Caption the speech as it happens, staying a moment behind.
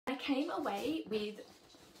came away with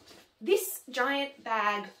this giant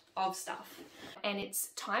bag of stuff, and it's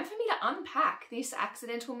time for me to unpack this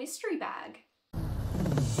accidental mystery bag.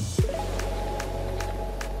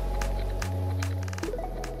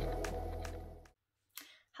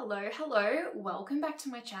 Hello, welcome back to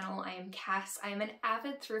my channel. I am Cass. I am an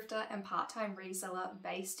avid thrifter and part-time reseller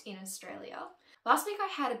based in Australia. Last week I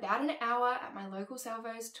had about an hour at my local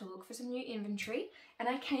Salvos to look for some new inventory, and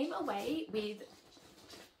I came away with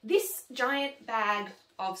this giant bag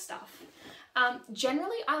of stuff.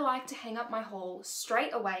 Generally I like to hang up my haul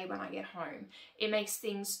straight away when I get home. It makes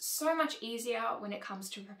things so much easier when it comes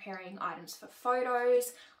to preparing items for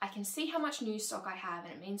photos. I can see how much new stock I have,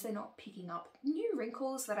 and it means they're not picking up new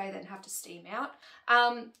wrinkles that I then have to steam out.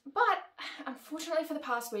 But unfortunately for the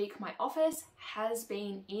past week, my office has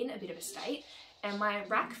been in a bit of a state, and my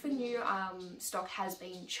rack for new stock has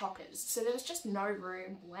been chockers. So there was just no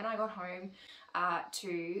room when I got home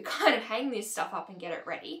to kind of hang this stuff up and get it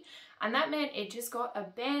ready. And that meant it just got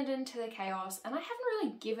abandoned to the chaos, and I haven't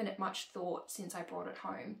really given it much thought since I brought it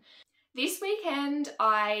home. This weekend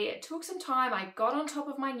I took some time, I got on top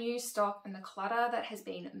of my new stock and the clutter that has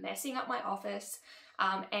been messing up my office,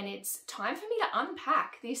 and it's time for me to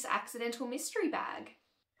unpack this accidental mystery bag.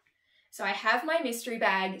 So I have my mystery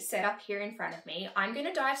bag set up here in front of me. I'm going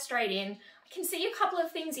to dive straight in. I can see a couple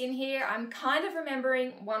of things in here. I'm kind of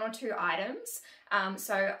remembering one or two items.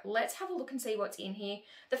 So let's have a look and see what's in here.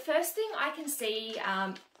 The first thing I can see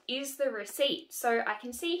is the receipt. So I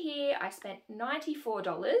can see here I spent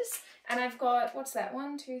 $94, and I've got, what's that,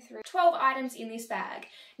 12 items in this bag.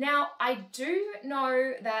 Now I do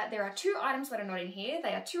know that there are two items that are not in here.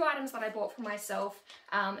 They are two items that I bought for myself.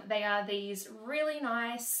 They are these really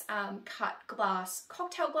nice cut glass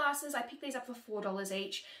cocktail glasses. I picked these up for $4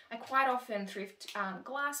 each. I quite often thrift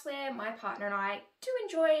glassware. My partner and I do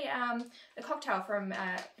enjoy the cocktail from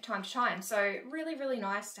time to time. So really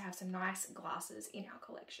nice to have some nice glasses in our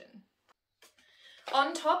collection.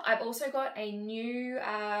 On top, I've also got a new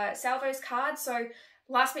Salvos card. So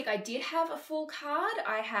last week I did have a full card.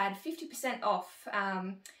 I had 50% off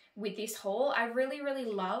with this haul. I really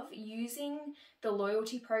love using the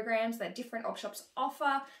loyalty programs that different op shops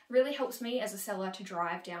offer. Really helps me as a seller to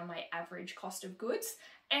drive down my average cost of goods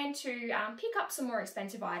and to pick up some more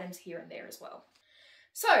expensive items here and there as well.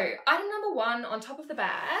 So item number one on top of the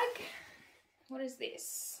bag, what is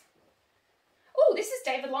this? Oh, this is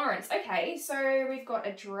David Lawrence. Okay, so we've got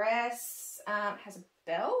a dress, has a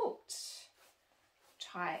belt.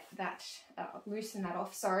 Tie that, loosen that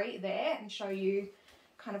off, sorry, there, and show you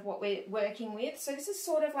kind of what we're working with. So this is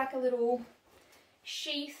sort of like a little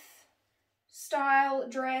sheath style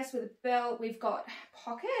dress with a belt. We've got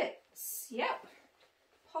pockets, yep,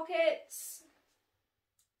 pockets,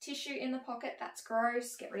 tissue in the pocket, that's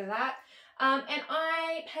gross, get rid of that. And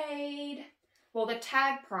I paid, well, the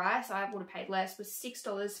tag price, I would have paid less, was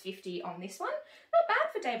 $6.50 on this one. Not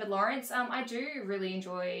bad for David Lawrence. I do really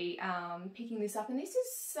enjoy picking this up, and this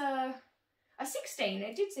is a 16.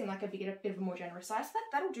 It did seem like a bit of a more generous size, so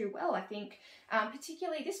that'll do well, I think.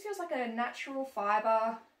 Particularly, this feels like a natural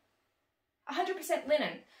fibre, 100%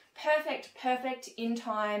 linen. Perfect in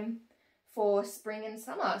time for spring and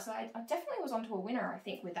summer. So I definitely was onto a winner, I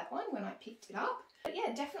think, with that one when I picked it up. But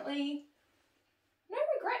yeah, definitely no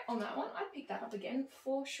regret on that one. I'd pick that up again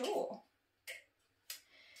for sure.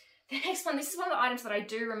 The next one, this is one of the items that I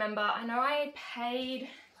do remember. I know I paid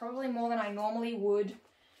probably more than I normally would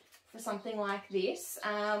for something like this.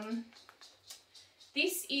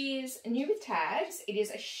 This is new with tags. It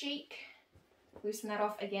is a chic, loosen that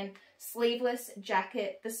off again, sleeveless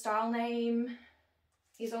jacket. The style name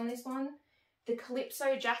is on this one, the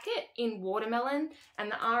Calypso jacket in watermelon, and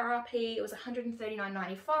the RRP, it was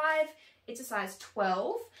 $139.95. It's a size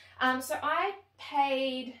 12. So I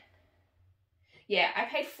paid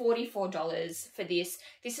 $44 for this.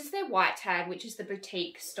 This is their white tag, which is the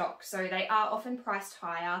boutique stock. So they are often priced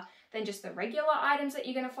higher than just the regular items that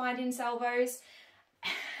you're going to find in Salvos.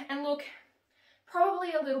 And look,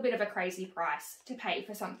 probably a little bit of a crazy price to pay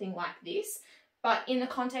for something like this. But in the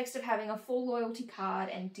context of having a full loyalty card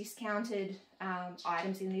and discounted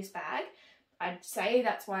items in this bag, I'd say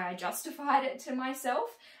that's why I justified it to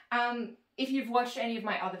myself. If you've watched any of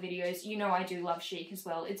my other videos, you know I do love chic as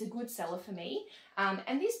well. It's a good seller for me. And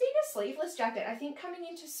this being a sleeveless jacket, I think coming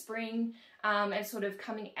into spring and sort of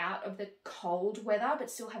coming out of the cold weather, but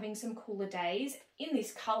still having some cooler days in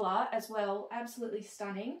this colour as well, absolutely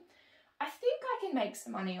stunning. I think I can make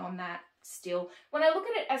some money on that still. When I look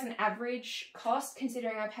at it as an average cost,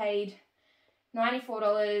 considering I paid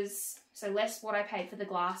 $94, so less what I paid for the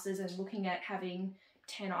glasses, and looking at having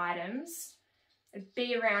 10 items, it'd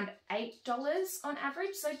be around $8 on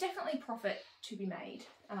average. So definitely profit to be made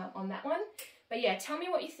on that one. But yeah, tell me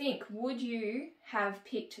what you think. Would you have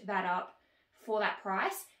picked that up for that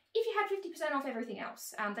price if you had 50% off everything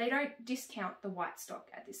else? They don't discount the white stock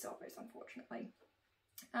at this Salvos, unfortunately.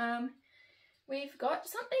 We've got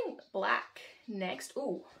something black next.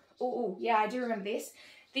 Oh, yeah, I do remember this.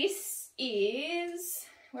 This is,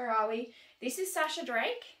 where are we? This is Sasha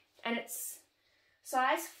Drake, and it's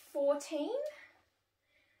size 14.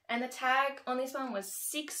 And the tag on this one was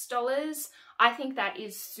 $6. I think that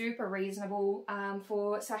is super reasonable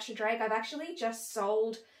for Sasha Drake. I've actually just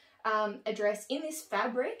sold a dress in this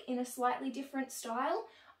fabric in a slightly different style,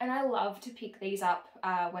 and I love to pick these up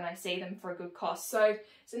when I see them for a good cost. So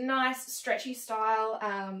it's a nice stretchy style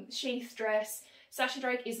sheath dress. Sasha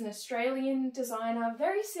Drake is an Australian designer,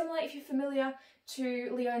 very similar, if you're familiar,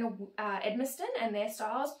 to Leona Edmiston and their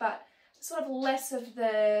styles, but sort of less of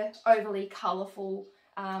the overly colourful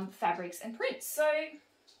fabrics and prints. So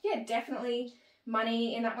yeah, definitely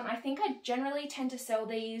money in that one. I think I generally tend to sell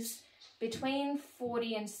these between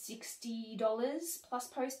 $40 and $60 plus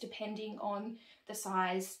post, depending on the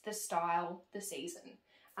size, the style, the season.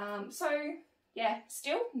 So yeah,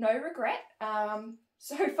 still no regret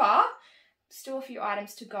so far. Still a few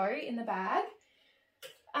items to go in the bag.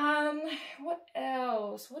 What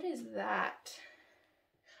else? What is that?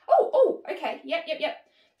 Oh, okay. Yep.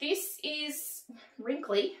 This is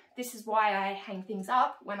wrinkly. This is why I hang things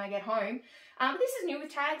up when I get home. This is new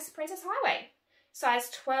with tags, Princess Highway. Size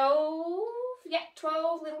 12, yeah,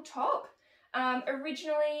 12 little top.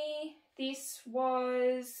 Originally, this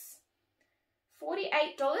was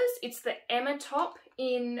 $48. It's the Emma top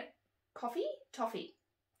in toffee.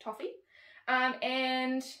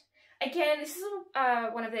 And again, this is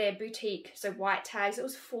one of their boutique, so white tags. It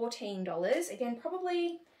was $14. Again,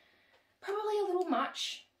 probably a little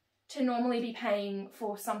much to normally be paying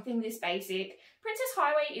for something this basic. Princess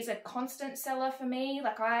Highway is a constant seller for me.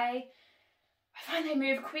 Like I find they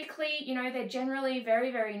move quickly. You know, they're generally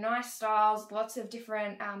very, very nice styles, lots of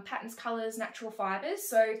different patterns, colours, natural fibres.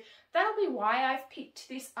 So that'll be why I've picked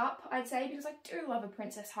this up, I'd say, because I do love a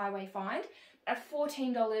Princess Highway find. At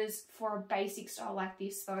 $14 for a basic style like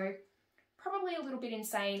this, though, probably a little bit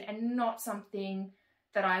insane and not something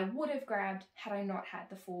that I would have grabbed had I not had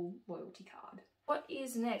the full loyalty card. What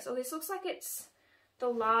is next? Oh, this looks like it's the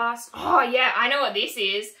last. Oh yeah, I know what this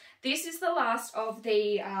is. This is the last of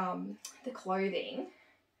the clothing.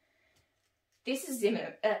 This is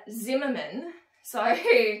Zimmerman. So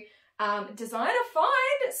designer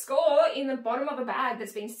find score in the bottom of a bag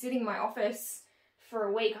that's been sitting in my office for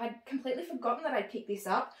a week. I'd completely forgotten that I'd picked this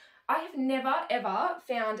up. I have never ever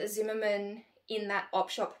found a Zimmerman in that op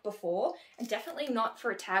shop before, and definitely not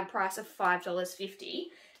for a tag price of $5.50.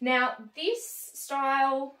 Now this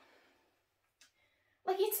style,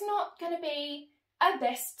 like, it's not going to be a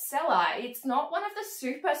bestseller. It's not one of the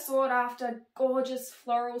super sought after gorgeous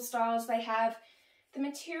floral styles they have. The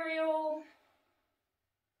material,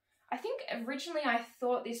 I think originally I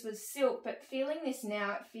thought this was silk, but feeling this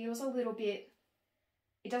now, it feels a little bit,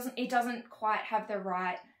 it doesn't quite have the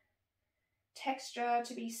right texture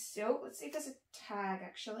to be silk. Let's see if there's a tag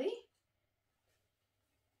actually.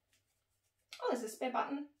 Oh, there's a spare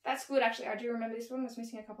button. That's good actually. I do remember this one was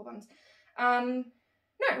missing a couple buttons. No,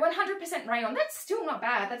 100% rayon. That's still not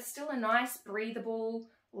bad. That's still a nice, breathable,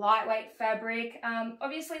 lightweight fabric.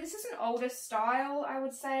 Obviously this is an older style, I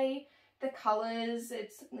would say. The colours,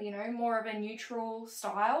 it's, you know, more of a neutral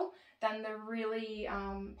style than the really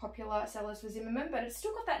popular sellers for Zimmerman, but it's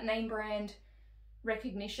still got that name brand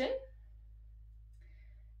recognition.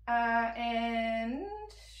 And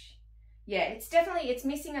yeah, it's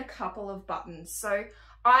missing a couple of buttons. So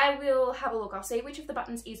I will have a look. I'll see which of the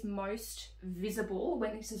buttons is most visible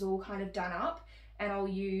when this is all kind of done up, and I'll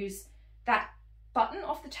use that button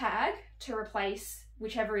off the tag to replace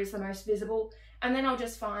whichever is the most visible, and then I'll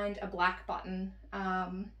just find a black button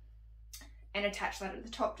and attach that at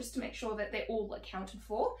the top just to make sure that they're all accounted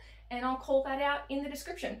for, and I'll call that out in the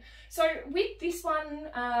description. So with this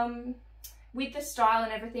one, with the style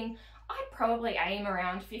and everything, I'd probably aim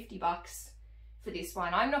around $50 for this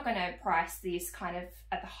one. I'm not going to price this kind of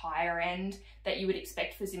at the higher end that you would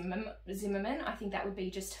expect for Zimmerman. I think that would be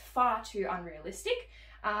just far too unrealistic.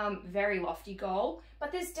 Very lofty goal,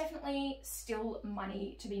 but there's definitely still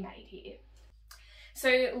money to be made here.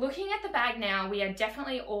 So looking at the bag now, we are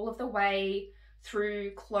definitely all of the way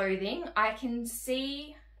through clothing. I can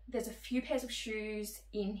see there's a few pairs of shoes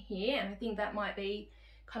in here, and I think that might be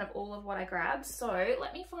kind of all of what I grabbed. So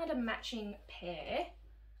let me find a matching pair.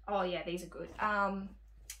 Oh yeah, these are good.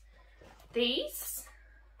 These,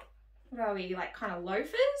 what are we, like kind of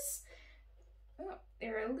loafers? oh,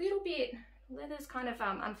 they're a little bit, leather's kind of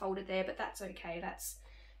unfolded there, but that's okay. That's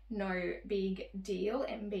no big deal,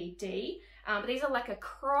 MBD. But these are like a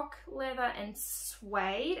croc leather and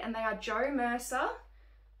suede, and they are Joe Mercer.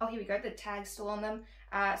 Oh, here we go, the tag's still on them.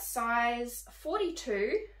 Size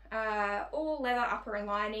 42, all leather upper and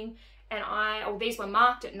lining. And these were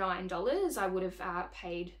marked at $9. I would have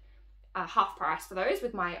paid half price for those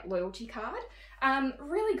with my loyalty card.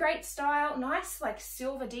 Really great style, nice like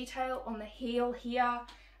silver detail on the heel here.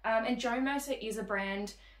 And Joe Mercer is a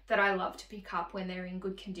brand that I love to pick up when they're in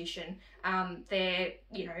good condition. They're,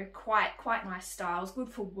 you know, quite nice styles, good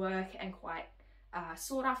for work, and quite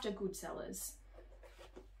sought after good sellers.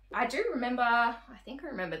 I do remember, I think I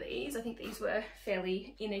remember these. I think these were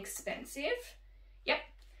fairly inexpensive. Yep,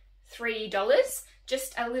 $3.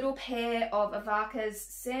 Just a little pair of Avaka's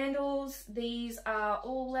sandals. These are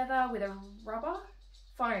all leather with a rubber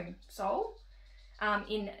foam sole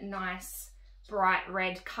in nice bright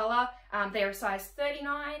red colour. They're a size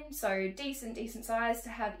 39, so decent size to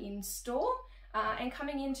have in store. And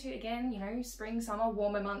coming into, again, you know, spring, summer,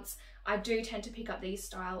 warmer months, I do tend to pick up these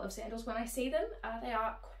style of sandals when I see them. They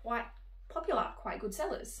are quite popular, quite good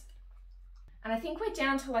sellers. And I think we're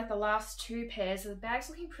down to like the last two pairs. The bag's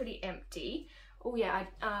looking pretty empty. Oh yeah,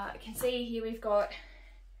 I can see here we've got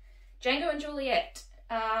Django and Juliet.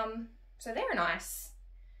 So they're nice.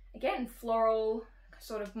 Again, floral,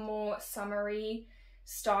 sort of more summery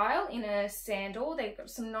style in a sandal. They've got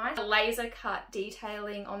some nice laser cut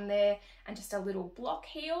detailing on there and just a little block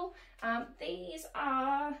heel. These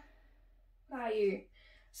are, what are you?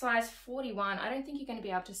 Size 41. I don't think you're going to be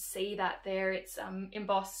able to see that there. It's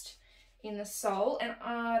embossed in the sole,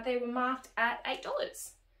 and they were marked at $8.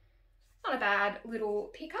 Not a bad little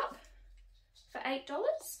pickup for $8.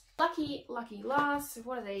 Lucky last. So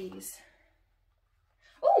what are these?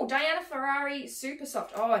 Oh, Diana Ferrari Super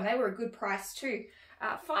Soft. Oh, and they were a good price too.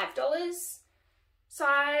 $5.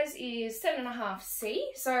 Size is 7.5C.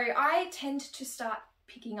 So I tend to start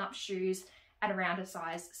picking up shoes at around a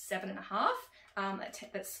size 7.5.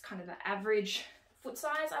 That's kind of the average foot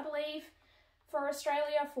size, I believe, for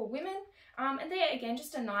Australia for women. And they're, again,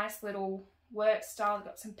 just a nice little work style. They've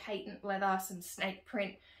got some patent leather, some snake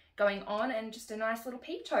print going on, and just a nice little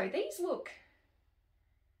peep toe. These look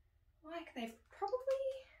like they've probably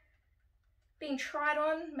been tried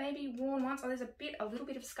on, maybe worn once. Oh, there's a little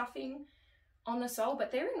bit of scuffing on the sole,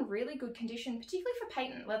 but they're in really good condition, particularly for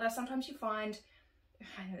patent leather. Sometimes you find,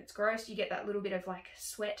 I know it's gross, you get that little bit of like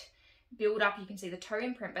sweat build up. You can see the toe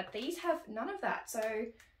imprint, but these have none of that. So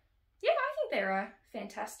yeah, I think they're a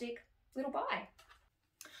fantastic little buy.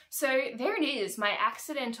 So there it is, my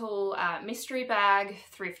accidental mystery bag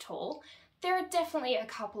thrift haul. There are definitely a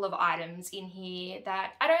couple of items in here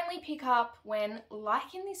that I'd only pick up when,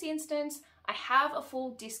 like in this instance, I have a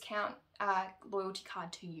full discount loyalty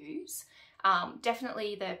card to use.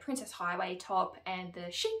 Definitely the Princess Highway top and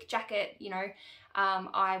the chic jacket, you know,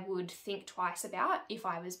 I would think twice about if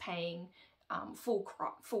I was paying full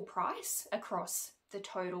price across the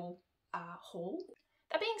total haul.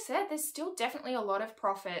 That being said, there's still definitely a lot of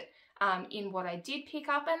profit in what I did pick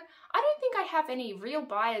up, and I don't think I have any real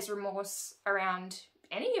buyer's remorse around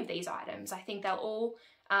any of these items. I think they'll all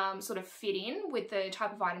sort of fit in with the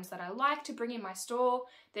type of items that I like to bring in my store.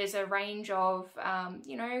 There's a range of,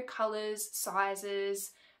 you know, colours,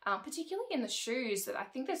 sizes, particularly in the shoes. I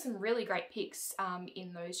think there's some really great picks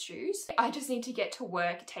in those shoes. I just need to get to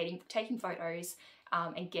work taking photos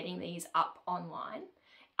and getting these up online.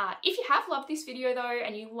 If you have loved this video though,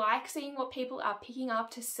 and you like seeing what people are picking up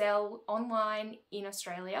to sell online in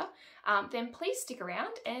Australia, then please stick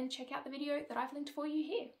around and check out the video that I've linked for you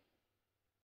here.